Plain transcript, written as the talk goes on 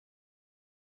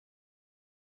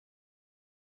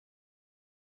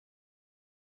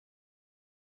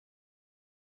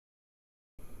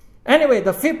Anyway,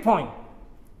 the fifth point,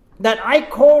 that I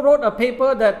co-wrote a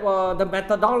paper that the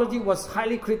methodology was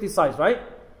highly criticized, right?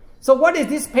 So what is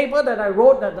this paper that I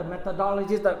wrote that the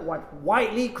methodology that was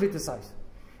widely criticized?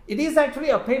 It is actually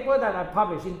a paper that I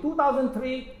published. In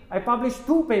 2003, I published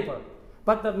 2 papers.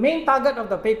 But the main target of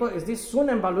the paper is this Soon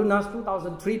and Baliunas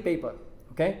 2003 paper,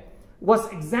 okay?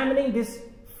 Was examining this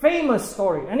famous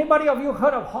story. Anybody of you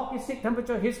heard of hockey stick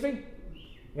temperature history?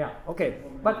 Yeah, okay.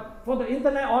 But for the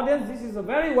internet audience, this is a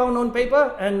very well-known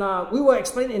paper, and we will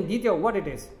explain in detail what it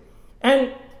is.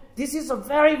 And this is a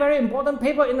very, very important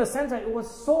paper in the sense that it was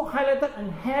so highlighted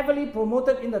and heavily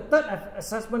promoted in the third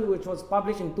assessment, which was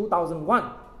published in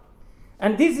 2001.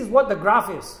 And this is what the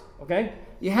graph is, okay?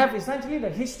 You have essentially the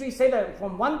history say that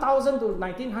from 1000 to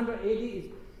 1900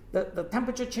 AD, the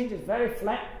temperature change is very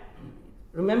flat.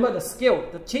 Remember the scale.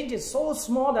 The change is so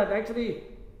small that actually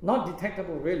not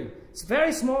detectable really. It's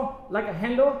very small, like a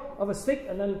handle of a stick,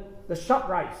 and then the sharp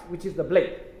rise, which is the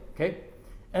blade, okay?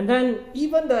 And then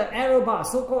even the arrow bar,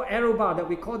 so-called arrow bar that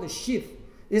we call the sheath,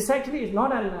 is actually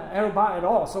not an arrow bar at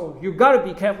all. So you got to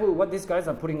be careful with what these guys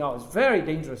are putting out. It's very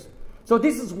dangerous. So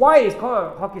this is why it's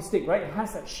called a hockey stick, right? It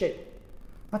has that shape.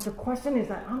 But the question is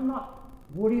that I'm not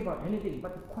worried about anything.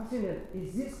 But the question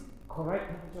is this correct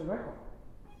temperature record?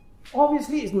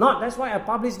 Obviously it's not. That's why I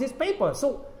published this paper.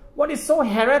 So what is so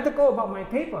heretical about my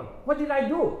paper? What did I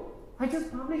do? I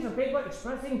just published a paper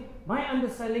expressing my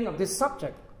understanding of this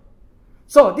subject.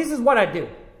 So this is what I did.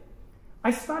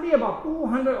 I studied about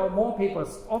 200 or more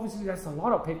papers. Obviously that's a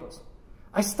lot of papers.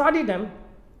 I studied them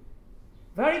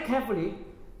very carefully.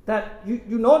 That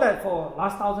you know that for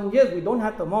last 1,000 years we don't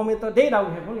have thermometer data,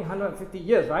 we have only 150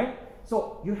 years, right?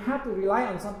 So you have to rely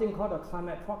on something called a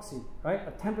climate proxy, right?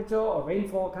 A temperature or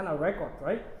rainfall kind of record,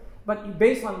 right? But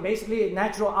based on basically a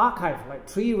natural archive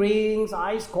like tree rings,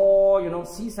 ice core,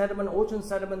 sea sediment, ocean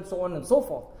sediment, so on and so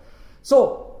forth.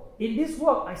 So in this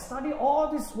work, I studied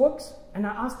all these works and I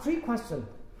asked 3 questions.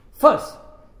 First,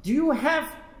 do you have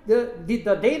did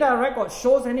the data record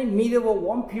shows any medieval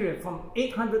warm period from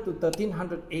 800 to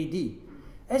 1300 AD?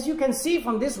 As you can see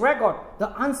from this record, the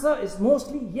answer is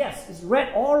mostly yes. It's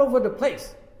red all over the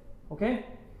place, okay?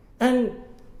 And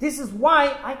this is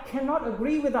why I cannot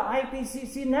agree with the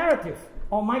IPCC narrative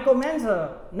or Michael Mann's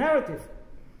narrative.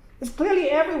 It's clearly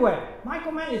everywhere.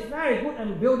 Michael Mann is very good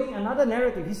at building another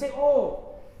narrative. He said,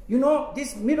 oh,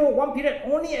 this medieval warm period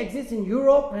only exists in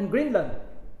Europe and Greenland.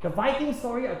 The Viking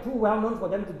story are too well known for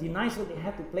them to deny, so they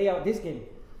had to play out this game.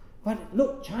 But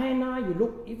look, China, you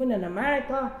look even in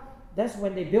America, that's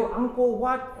when they built Angkor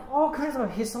Wat, all kinds of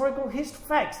historical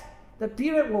facts. The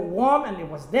period was warm and it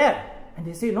was there. And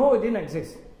they say, no, it didn't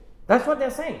exist. That's what they're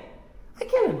saying. I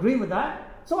can't agree with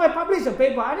that. So I published a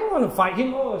paper. I didn't want to fight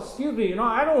him. Oh, excuse me,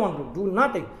 I don't want to do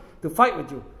nothing to fight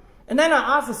with you. And then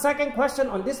I asked the second question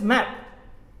on this map.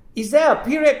 Is there a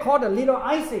period called the Little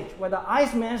Ice Age where the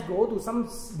ice mass go to some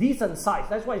decent size?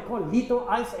 That's why it's called Little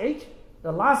Ice Age.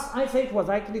 The last ice age was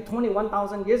actually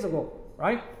 21,000 years ago,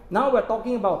 right? Now we're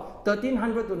talking about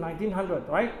 1300 to 1900,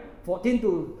 right? 14th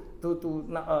to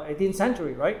 18th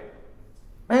century, right?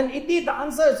 And indeed, the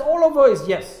answer is all over is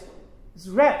yes. It's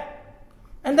red.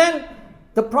 And then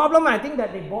the problem I think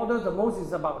that they bother the most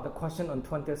is about the question on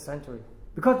 20th century.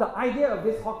 Because the idea of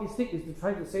this hockey stick is to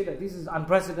try to say that this is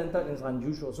unprecedented and it's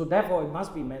unusual. So therefore, it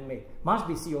must be man-made, must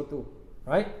be CO2,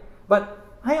 right?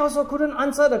 But I also couldn't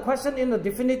answer the question in a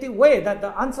definitive way. That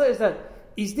the answer is that,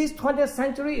 is this 20th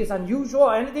century is unusual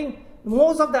or anything?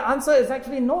 Most of the answer is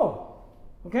actually no,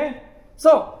 okay?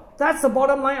 So that's the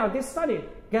bottom line of this study.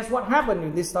 Guess what happened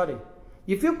in this study?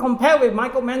 If you compare with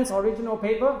Michael Mann's original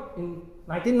paper in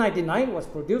 1999, was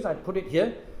produced, I put it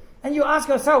here, and you ask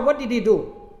yourself, what did he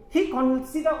do? He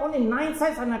considered only 9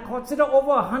 sites and I consider over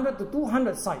 100 to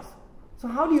 200 sites. So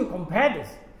how do you compare this?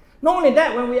 Not only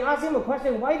that, when we ask him a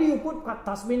question, why do you put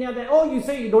Tasmania there? Oh, you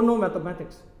say you don't know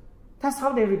mathematics. That's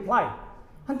how they reply.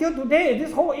 Until today,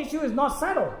 this whole issue is not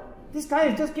settled. This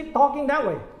guy just keep talking that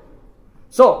way.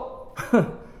 So,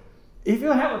 if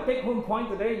you have a take-home point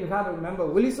today, you have to remember,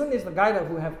 Wilson is the guy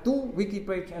who have 2 wiki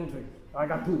page entries. I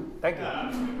got 2. Thank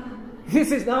you.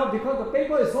 This is now because the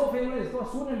paper is so famous, it's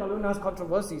called Soon and Baliunas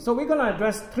controversy. So we're going to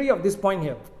address 3 of this point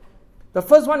here. The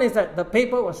first one is that the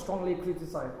paper was strongly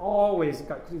criticized. Always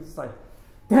got criticized.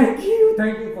 Thank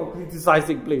you for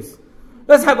criticizing, please.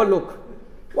 Let's have a look.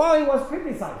 Well, it was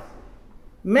criticized.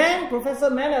 Mann, Professor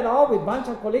Mann et al., with a bunch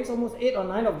of colleagues, almost 8 or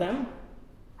 9 of them,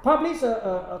 published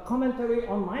a commentary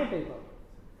on my paper.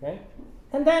 Okay?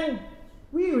 And then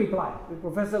we replied, with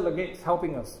Professor Legates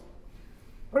helping us.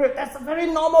 That's a very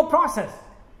normal process.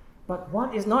 But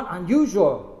what is not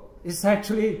unusual is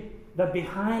actually the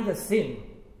behind the scene.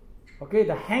 Okay,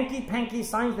 the hanky-panky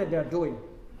science that they're doing.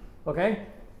 Okay?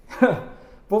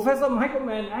 Professor Michael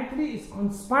Mann actually is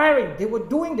conspiring. They were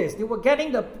doing this. They were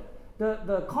getting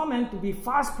the comment to be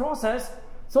fast processed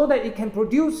so that it can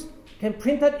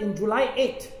print it in July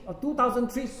 8 of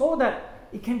 2003 so that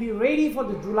it can be ready for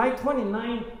the July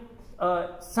 29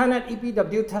 Senate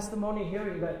EPW testimony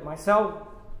hearing that myself,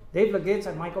 Dave Legates,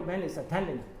 and Michael Mann is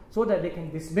attending, so that they can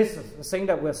dismiss us, saying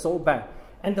that we're so bad.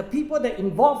 And the people that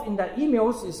involved in that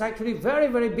emails is actually very,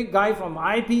 very big guy from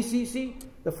IPCC,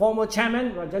 the former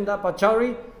chairman, Rajendra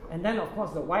Pachauri, and then, of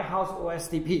course, the White House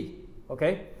OSTP.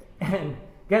 Okay? And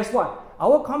guess what?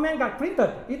 Our comment got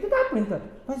printed. It got printed.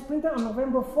 But it's printed on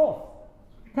November 4th.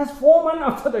 That's 4 months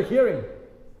after the hearing.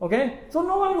 Okay? So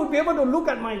no one would be able to look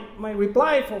at my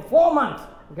reply for 4 months.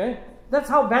 Okay? That's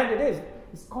how bad it is.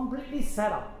 It's completely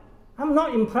set up. I'm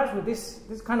not impressed with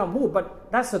this kind of move,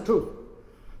 but that's the truth.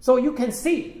 So you can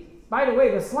see, by the way,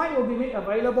 the slide will be made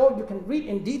available. You can read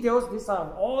in details. These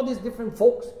are all these different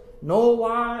folks,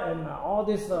 NOAA and all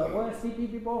these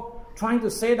OSCP people trying to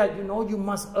say that, you know, you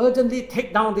must urgently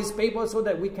take down this paper so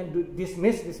that we can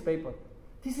dismiss this paper.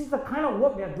 This is the kind of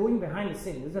work they're doing behind the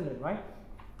scenes, isn't it, right?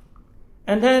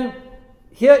 And then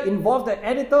here involved the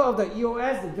editor of the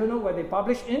EOS, the journal where they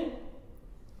publish in,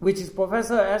 which is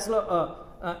Professor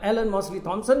Alan Mosley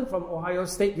Thompson from Ohio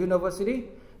State University.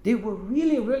 They were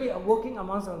really working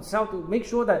amongst themselves to make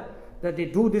sure that they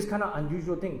do this kind of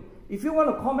unusual thing. If you want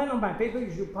to comment on my paper,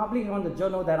 you should publish on the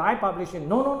journal that I publish in.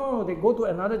 No. They go to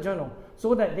another journal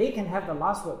so that they can have the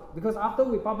last word. Because after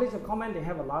we publish a comment, they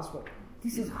have a last word.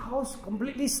 This is how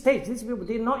completely staged. These people,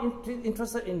 they're not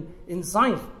interested in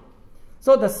science.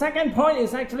 So the second point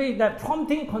is actually that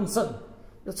prompting concern.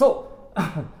 So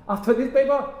after this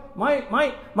paper,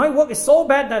 my work is so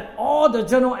bad that all the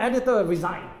journal editor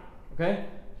resigned. Okay?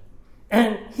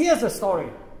 And here's the story.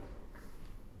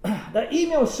 The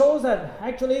email shows that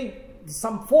actually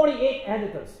some 48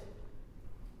 editors,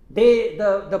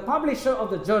 the publisher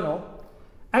of the journal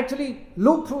actually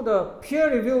looked through the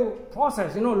peer review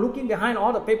process, you know, looking behind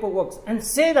all the paperwork, and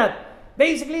say that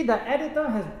basically the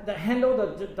editor that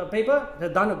handled the paper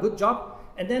has done a good job,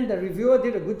 and then the reviewer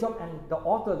did a good job, and the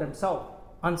author themselves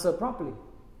answered properly.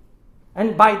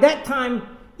 And by that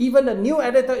time, even the new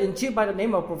editor-in-chief by the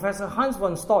name of Professor Hans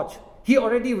von Storch, he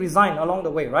already resigned along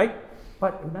the way, right?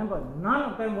 But remember,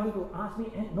 none of them want to ask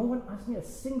me, and no one asked me a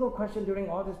single question during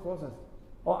all this process,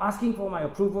 or asking for my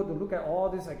approval to look at all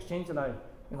this exchange that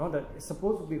that is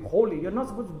supposed to be holy. You're not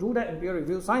supposed to do that in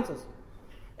peer-reviewed sciences.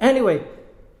 Anyway,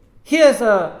 here's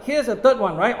a third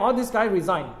one, right? All these guys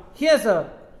resigned. Here's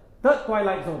a third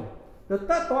twilight zone. The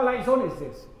third twilight zone is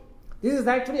this. This is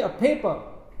actually a paper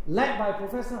led by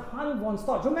Professor Hans von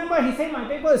Storch. Remember, he said my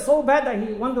paper is so bad that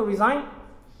he wanted to resign?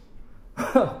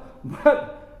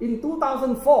 But in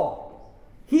 2004,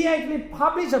 he actually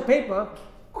published a paper,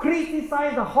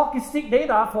 criticized the hockey stick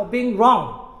data for being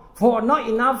wrong, for not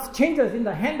enough changes in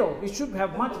the handle. It should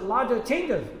have much larger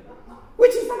changes,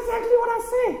 which is exactly what I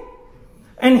say.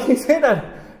 And he said that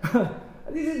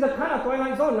this is the kind of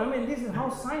twilight zone. I mean, this is how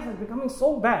science is becoming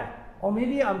so bad. Or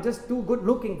maybe I'm just too good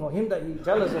looking for him that he's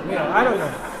jealous of me. I don't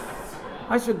know.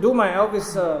 I should do my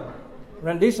Elvis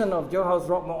rendition of Jailhouse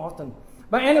Rock more often.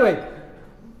 But anyway,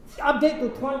 update to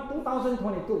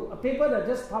 2022, a paper that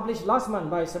just published last month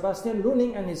by Sebastian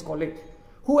Luning and his colleague,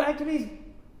 who actually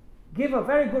gave a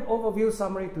very good overview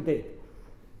summary today.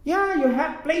 Yeah, you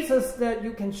have places that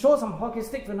you can show some hockey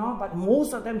stick phenomena, but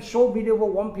most of them show medieval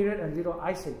warm period and little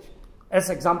ice age, as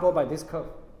example by this curve.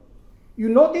 You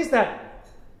notice that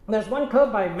there's one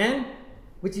curve by Mann,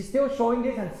 which is still showing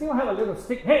this and still have a little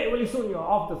stick. Hey, really soon you're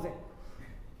off the thing.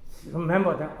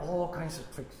 Remember, there are all kinds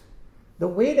of tricks. The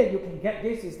way that you can get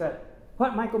this is that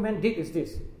what Michael Mann did is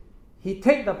this. He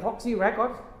take the proxy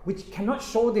record, which cannot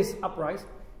show this uprise.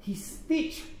 He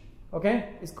stitch,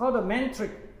 okay? It's called the Mann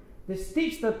trick. They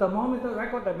stitch the thermometer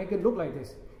record that make it look like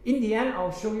this. In the end,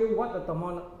 I'll show you what the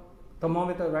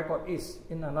thermometer record is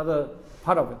in another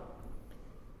part of it.